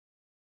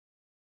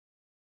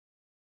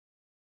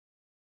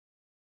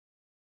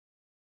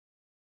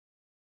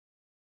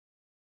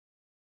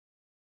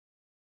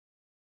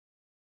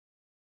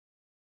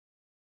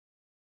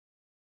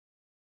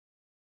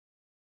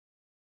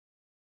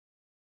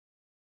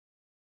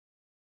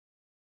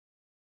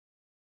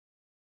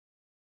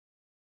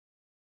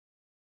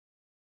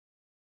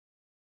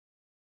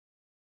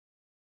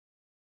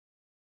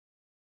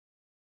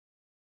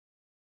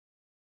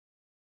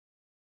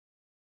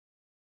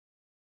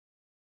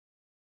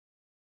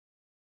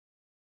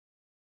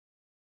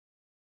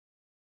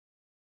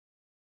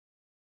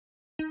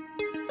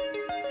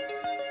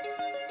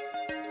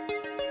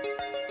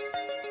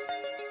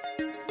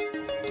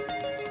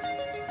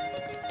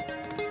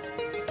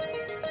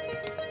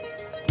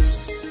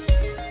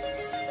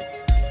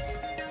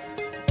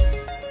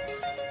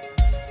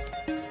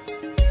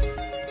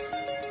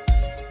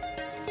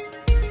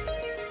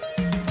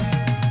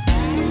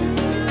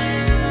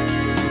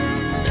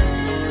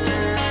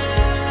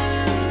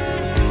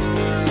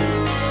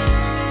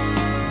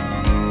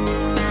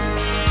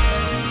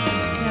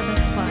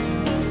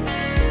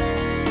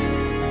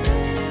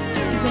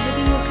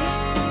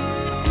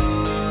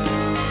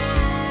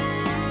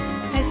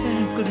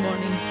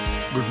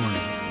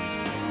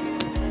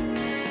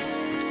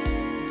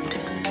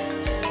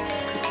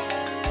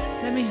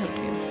Let me help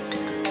you.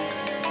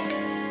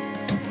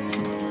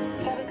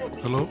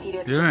 Hello?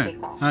 Yeah,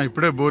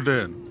 ఇప్పుడే board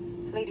అయ్యాను.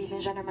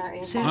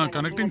 Sir,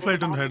 connecting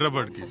flight ఉంది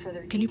హైదరాబాద్కి.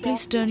 can you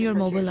please turn your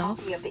mobile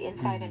off?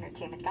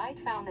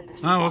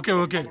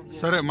 Okay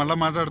సరే మళ్ళీ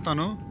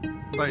మాట్లాడతాను.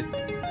 Bye.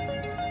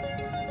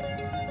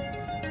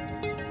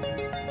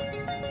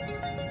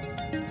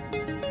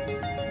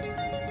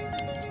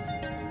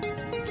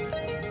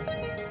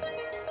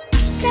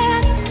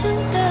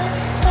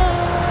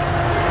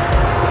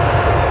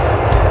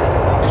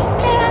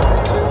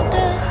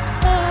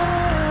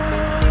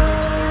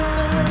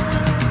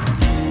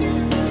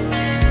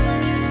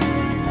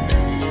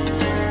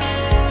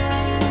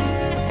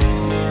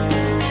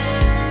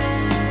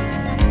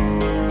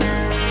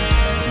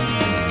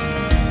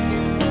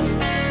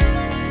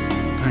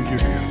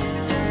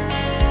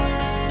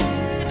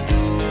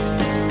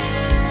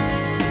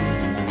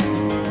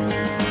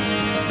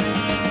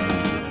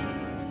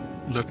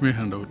 Let me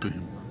hand over to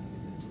him.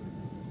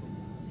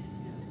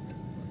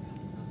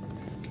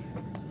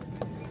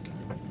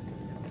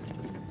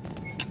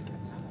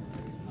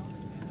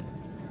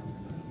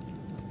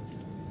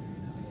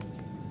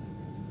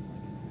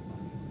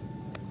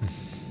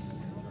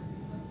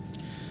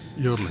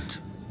 Your lunch.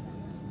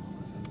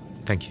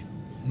 Thank you.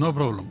 No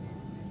problem.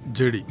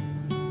 JD.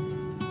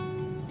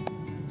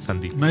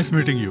 Sandeep. Nice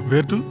meeting you.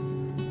 Where to?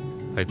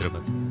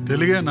 Hyderabad.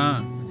 తెలుగేనా?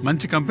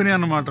 మంచి company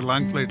అన్నమాట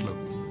long ఫ్లైట్లో.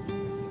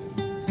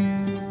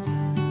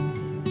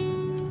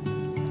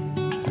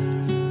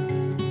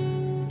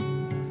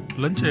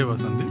 Lunch అయ్యవా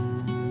Sandeep?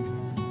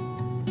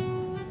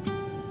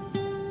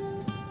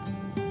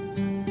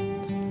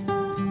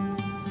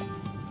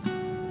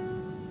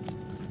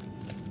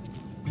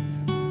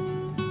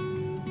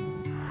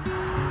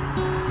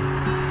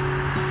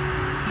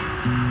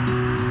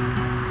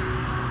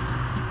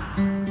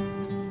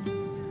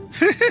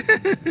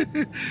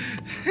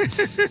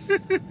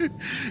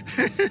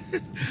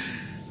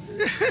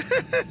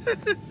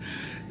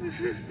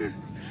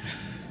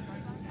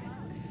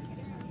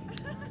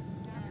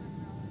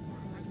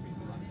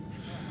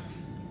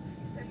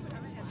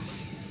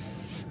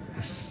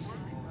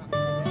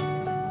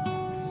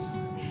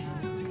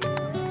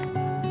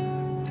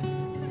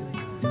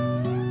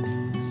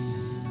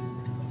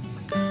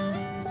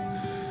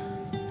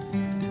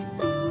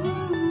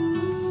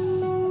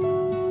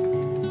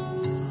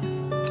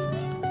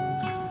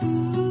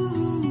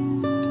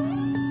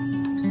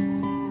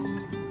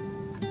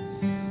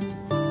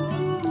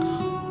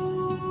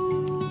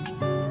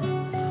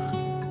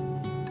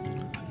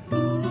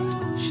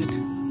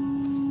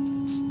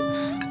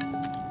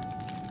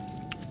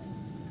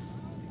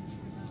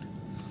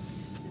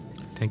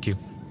 Thank you.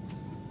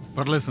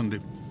 పర్లేదు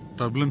Sandeep,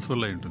 turbulence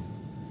వల్ల ఉంటుంది.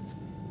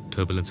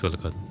 Turbulence వల్ల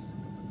కాదు,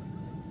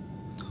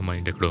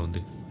 మైండ్ ఎక్కడో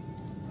ఉంది.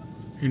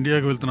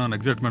 ఇండియాకి వెళ్తున్నాను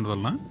ఎగ్జైట్మెంట్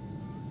వలన?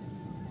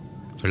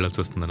 వెళ్ళాల్సి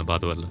వస్తుందన్న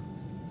బాధ వల్ల.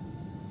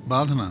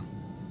 బాధనా?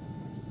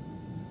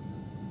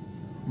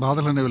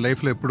 బాధలు అనేవి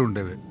లైఫ్లో ఎప్పుడు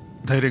ఉండేవే.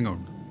 ధైర్యంగా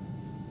ఉండు.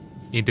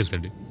 ఏం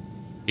తెలుసండి,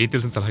 ఏం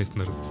తెలుసని సలహా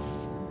ఇస్తున్నారు?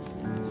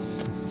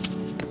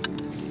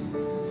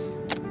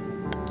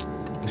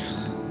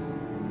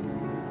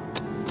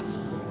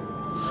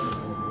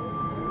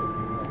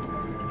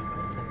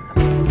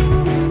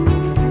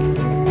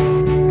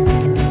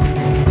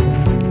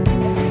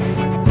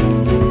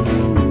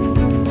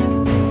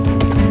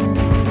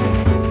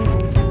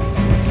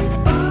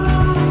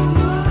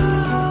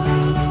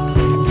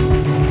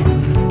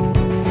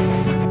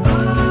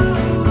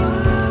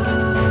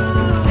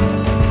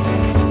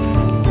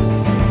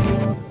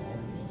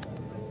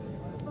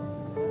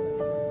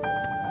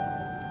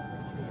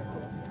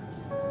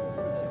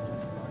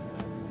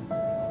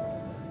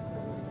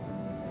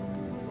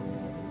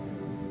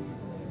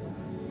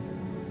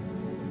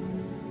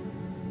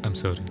 I'm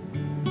sorry.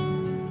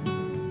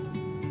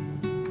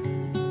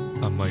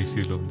 అమ్మ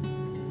ఐసీయూలో ఉంది,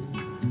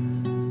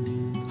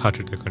 హార్ట్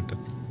అటాక్ అంట.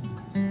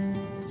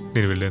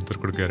 నేను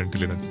వెళ్ళేంతవరకు కూడా గ్యారంటీ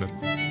లేదంటున్నారు.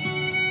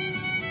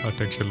 ఆ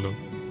టెన్షన్లో.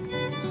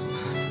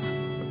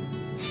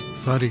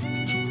 సారీ,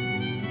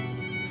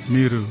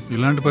 మీరు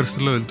ఇలాంటి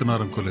పరిస్థితుల్లో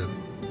వెళ్తున్నారు అనుకోలేదు.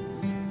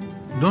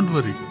 Don't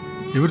worry,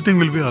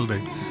 everything will be all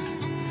right.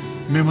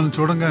 మిమ్మల్ని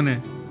చూడంగానే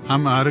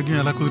ఆమె ఆరోగ్యం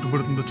ఎలా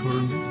కుదుటపడుతుందో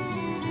చూడండి.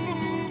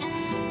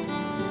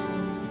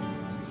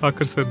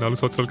 ఆఖరి సార్ 4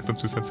 సంవత్సరాల క్రితం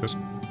చూశాను సార్.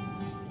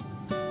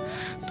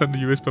 నన్ను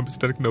యూఎస్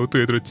పంపించడానికి నవ్వుతూ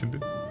ఎదురొచ్చింది.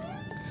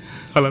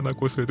 అలా నా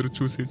కోసం ఎదురు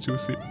చూసి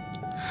చూసి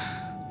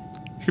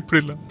ఇప్పుడు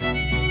ఇలా.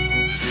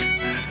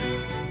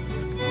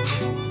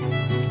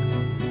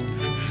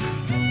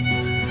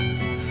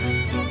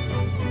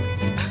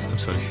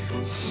 సారీ.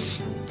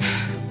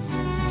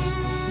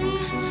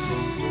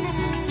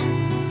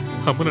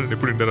 అమ్మ నన్ను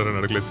ఎప్పుడు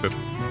ఇండరారని అడగలేదు సార్,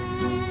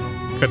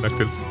 కానీ నాకు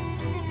తెలుసు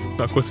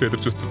నా కోసం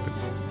ఎదురు చూస్తుంది.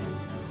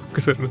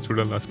 ఒక్కసారి నన్ను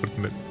చూడాలని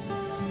ఆశపడుతుంది.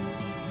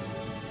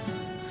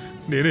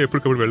 నేనే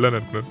ఎప్పటికప్పుడు వెళ్ళాను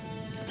అనుకున్నాను,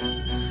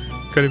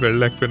 కానీ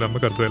వెళ్ళలేకపోయాను.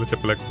 అమ్మకి అర్థమయ్యేలా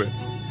చెప్పలేకపోయాను.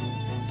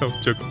 నా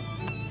ఉద్యోగం,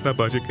 నా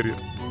భార్య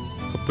కెరియర్,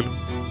 అప్పులు,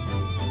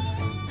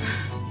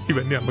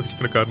 ఇవన్నీ అమ్మకి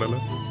చెప్పిన కారణాలు,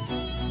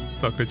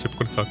 నాకు నేను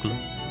చెప్పుకున్న సాకులు.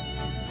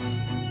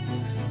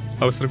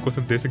 అవసరం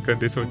కోసం దేశం కానీ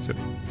దేశం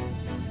వచ్చాను.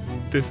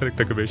 దేశానికి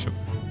తగ్గ వేషం,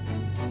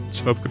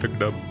 జాబ్కు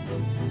తగ్గ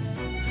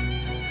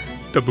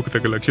డబ్బుకు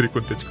తగ్గ లగ్జరీ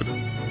కొని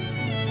తెచ్చుకున్నాను.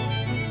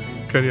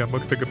 కానీ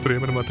అమ్మకు తగ్గ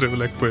ప్రేమను మాత్రం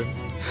ఇవ్వలేకపోయాను.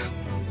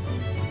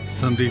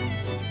 సందీప్,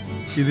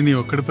 ఇది నీ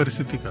ఒక్కడి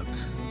పరిస్థితి కాదు,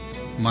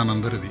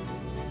 మనందరిది.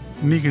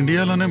 నీకు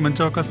ఇండియాలోనే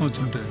మంచి అవకాశం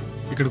వచ్చుంటే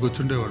ఇక్కడికి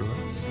వచ్చుండేవాడు.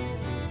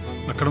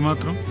 అక్కడ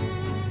మాత్రం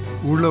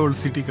ఊళ్ళో వాళ్ళు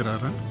సిటీకి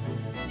రారా?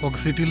 ఒక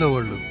సిటీలో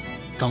వాళ్ళు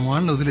తమ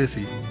వాళ్ళని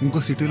వదిలేసి ఇంకో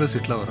సిటీలో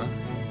సెటిల్ అవ్వరా?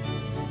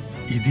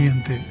 ఇది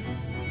అంతే.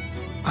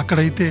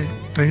 అక్కడైతే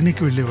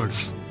ట్రైన్కి వెళ్ళేవాడు,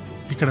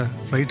 ఇక్కడ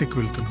ఫ్లైట్ ఎక్కి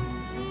వెళ్తున్నాం.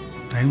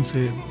 టైం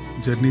సేమ్,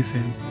 జర్నీ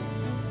సేమ్,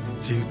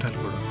 జీవితాలు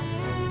కూడా.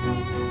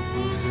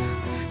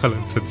 అలా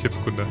సరి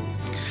చెప్పుకున్నా,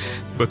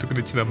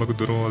 బతుకునిచ్చిన అమ్మకు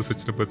దూరం అవ్వాల్సి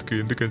వచ్చిన బతుకు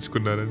ఎందుకు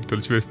ఎంచుకున్నారని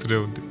తొలిచివేస్తూనే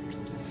ఉంది.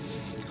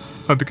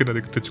 అందుకే నా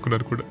దగ్గర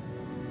తెచ్చుకున్నాను కూడా,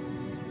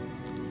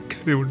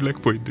 కానీ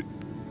ఉండలేకపోయింది.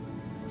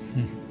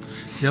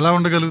 ఎలా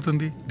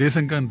ఉండగలుగుతుంది?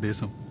 దేశం కాని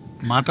దేశం,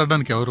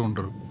 మాట్లాడడానికి ఎవరు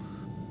ఉండరు.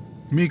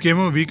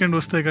 మీకేమో వీకెండ్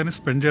వస్తే కానీ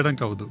స్పెండ్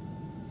చేయడానికి అవ్వదు.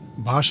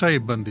 భాషా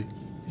ఇబ్బంది,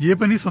 ఏ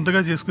పని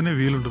సొంతగా చేసుకునే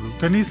వీలుండదు.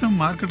 కనీసం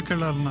మార్కెట్కి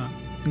వెళ్ళాలన్నా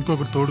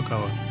ఇంకొకరు తోడు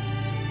కావాలి.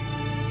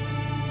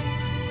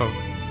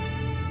 అవును,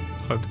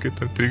 అందుకే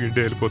తను తిరిగి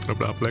ఇండియా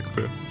వెళ్ళిపోతున్నప్పుడు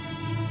ఆపలేకపోయాను,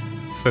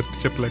 సర్ది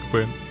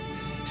చెప్పలేకపోయాను.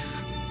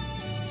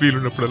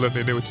 వీలున్నప్పుడల్లా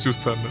నేనే వచ్చి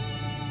చూస్తాను.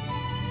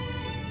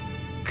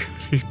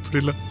 కానీ ఇప్పుడు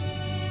ఇలా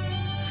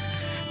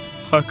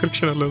ఆఖరి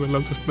క్షణాల్లో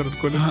వెళ్ళాల్సి వస్తున్నాను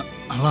అనుకోలే.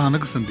 అలా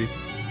అనకు సందీప్.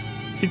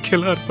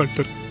 ఇంకెలా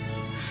అర్పంటారు?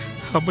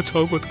 అమ్మ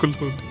చావు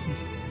బతుకుల్లో ఉంది.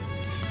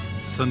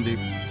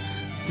 సందీప్,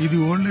 ఇది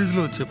ఓల్డ్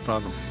ఏజ్లో వచ్చే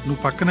ప్రాబ్లం. నువ్వు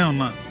పక్కనే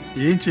ఉన్నా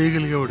ఏం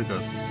చేయగలిగేవాడు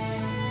కాదు.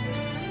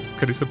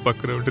 కనీసం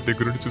పక్కనే ఉంటే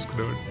దగ్గరుండి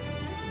చూసుకునేవాడు.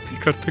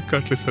 నీకు అర్థం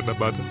కావట్లేదు సార్ నా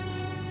బాధ.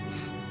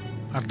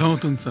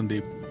 అర్థమవుతుంది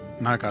సందీప్,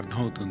 నాకు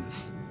అర్థమవుతుంది.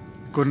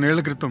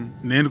 కొన్నేళ్ల క్రితం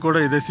నేను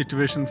కూడా ఇదే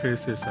సిచ్యువేషన్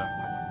ఫేస్ చేశా.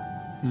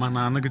 మా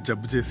నాన్నకి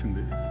జబ్బు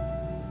చేసింది.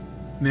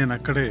 నేను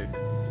అక్కడే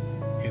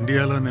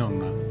ఇండియాలోనే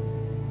ఉన్నా.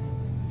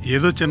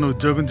 ఏదో చిన్న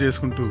ఉద్యోగం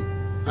చేసుకుంటూ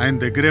ఆయన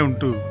దగ్గరే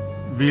ఉంటూ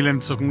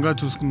వీలైనంత సుఖంగా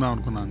చూసుకుందాం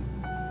అనుకున్నాను.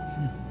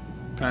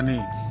 కానీ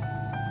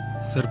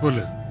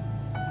సరిపోలేదు.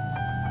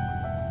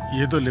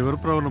 ఏదో లివర్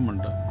ప్రాబ్లం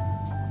అంట,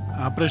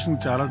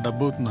 ఆపరేషన్కి చాలా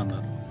డబ్బు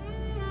అవుతుందన్నారు.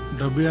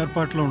 డబ్బు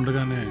ఏర్పాట్లో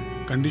ఉండగానే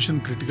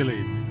కండిషన్ క్రిటికల్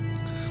అయింది.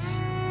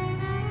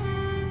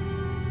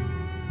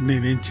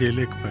 నేనేం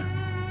చేయలేకపోయాను,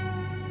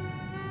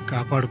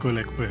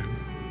 కాపాడుకోలేకపోయాను.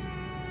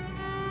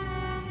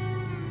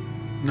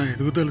 నా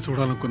ఎదుగుదల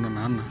చూడాలనుకున్న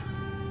నాన్న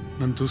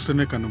నన్ను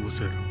చూస్తూనే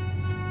కన్నుమూశారు.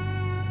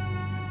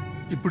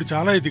 ఇప్పుడు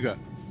చాలా ఇదిగా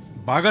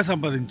బాగా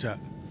సంపాదించా,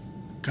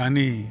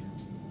 కానీ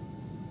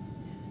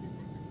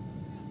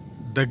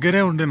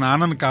దగ్గరే ఉండి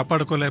నాన్నను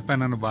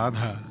కాపాడుకోలేకపోయానన్న బాధ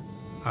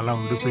అలా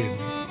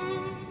ఉండిపోయింది.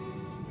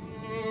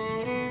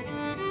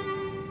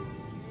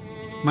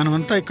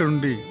 మనమంతా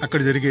ఇక్కడుండి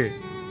అక్కడ జరిగే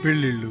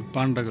పెళ్ళిళ్ళు,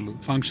 పండగలు,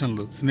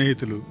 ఫంక్షన్లు,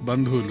 స్నేహితులు,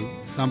 బంధువులు,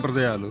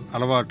 సంప్రదాయాలు,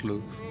 అలవాట్లు,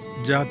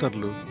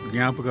 జాతరలు,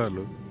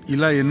 జ్ఞాపకాలు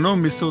ఇలా ఎన్నో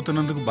మిస్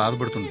అవుతున్నందుకు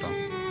బాధపడుతుంటాం.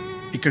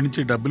 ఇక్కడి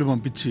నుంచి డబ్బులు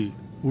పంపించి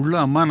ఊళ్ళో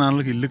అమ్మా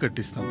నాన్నలకు ఇల్లు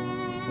కట్టిస్తాం.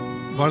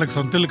 వాళ్ళకి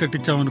సొంత ఇల్లు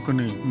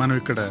కట్టించామనుకుని మనం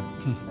ఇక్కడ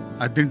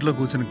అద్దెంట్లో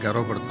కూర్చొని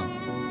గర్వపడతాం.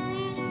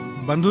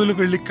 బంధువుల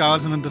పెళ్ళికి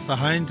కావాల్సినంత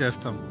సహాయం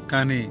చేస్తాం,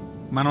 కానీ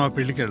మనం ఆ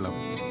పెళ్ళికి వెళ్ళాం.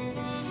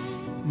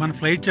 మన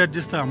ఫ్లైట్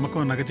ఛార్జెస్తో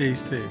అమ్మకం నగ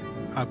చేయిస్తే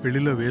ఆ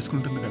పెళ్లిలో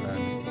వేసుకుంటుంది కదా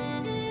అని.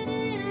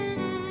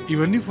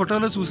 ఇవన్నీ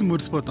ఫోటోలో చూసి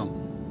మురిసిపోతాం.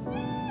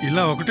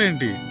 ఇలా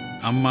ఒకటేంటి,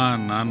 అమ్మ,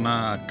 నాన్న,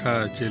 అక్క,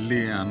 చెల్లి,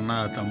 అన్న,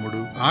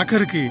 తమ్ముడు,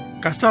 ఆఖరికి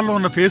కష్టాల్లో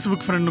ఉన్న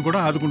ఫేస్బుక్ ఫ్రెండ్ను కూడా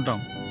ఆదుకుంటాం.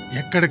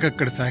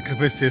 ఎక్కడికక్కడ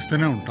సాక్రిఫైస్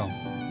చేస్తూనే ఉంటాం.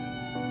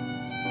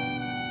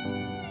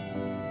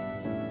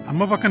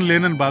 అమ్మ పక్కన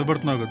లేనని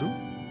బాధపడుతున్నావు కదూ,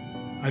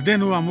 అదే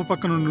నువ్వు అమ్మ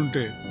పక్కన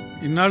ఉండుంటే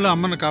ఇన్నాళ్ళు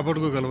అమ్మను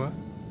కాపాడుకోగలవా?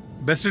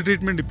 Best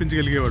treatment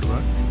ఇప్పించగలిగేవాడువా?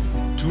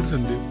 చూడు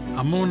సందీప్,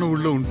 అమ్మ ఉన్న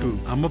ఊళ్ళో ఉంటూ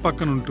అమ్మ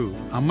పక్కన ఉంటూ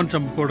అమ్మని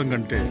చంపుకోవడం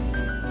కంటే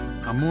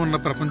అమ్మ ఉన్న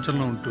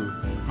ప్రపంచంలో ఉంటూ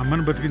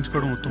అమ్మని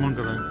బతికించుకోవడం ఉత్తమం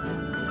కదా.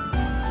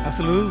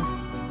 అసలు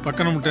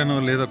పక్కన ఉంటేనో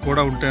లేదా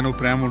కూడా ఉంటేనో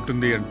ప్రేమ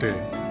ఉంటుంది అంటే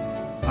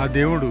ఆ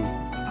దేవుడు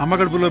అమ్మ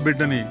గడుపులో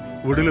బిడ్డని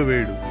ఒడిలో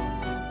వేయడు,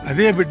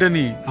 అదే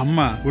బిడ్డని అమ్మ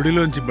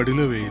ఒడిలోంచి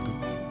బడిలో వేయదు.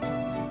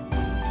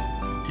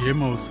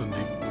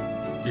 ఏమవుతుంది?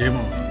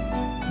 ఏమవుతుంది?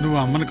 నువ్వు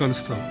అమ్మని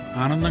కలుస్తావు,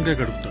 ఆనందంగా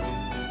గడుపుతావు.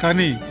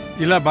 కానీ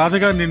ఇలా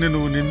బాధగా నిన్ను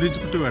నువ్వు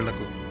నిందించుకుంటూ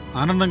వెళ్ళకు.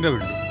 ఆనందంగా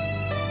వెళ్ళు.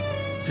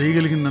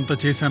 చేయగలిగిందంతా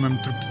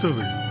చేశానని తృప్తితో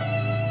వెళ్ళు.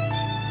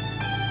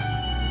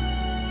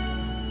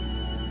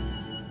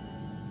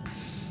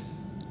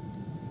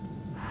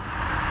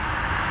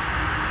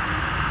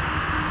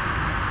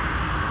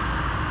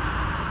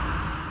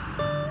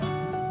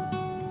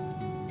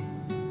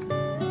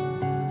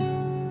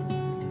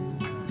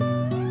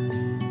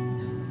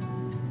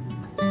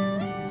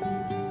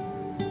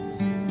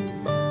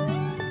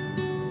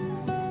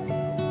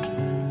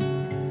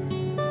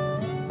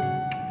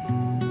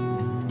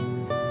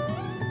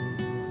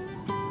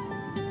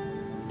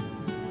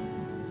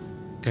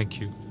 Thank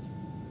you.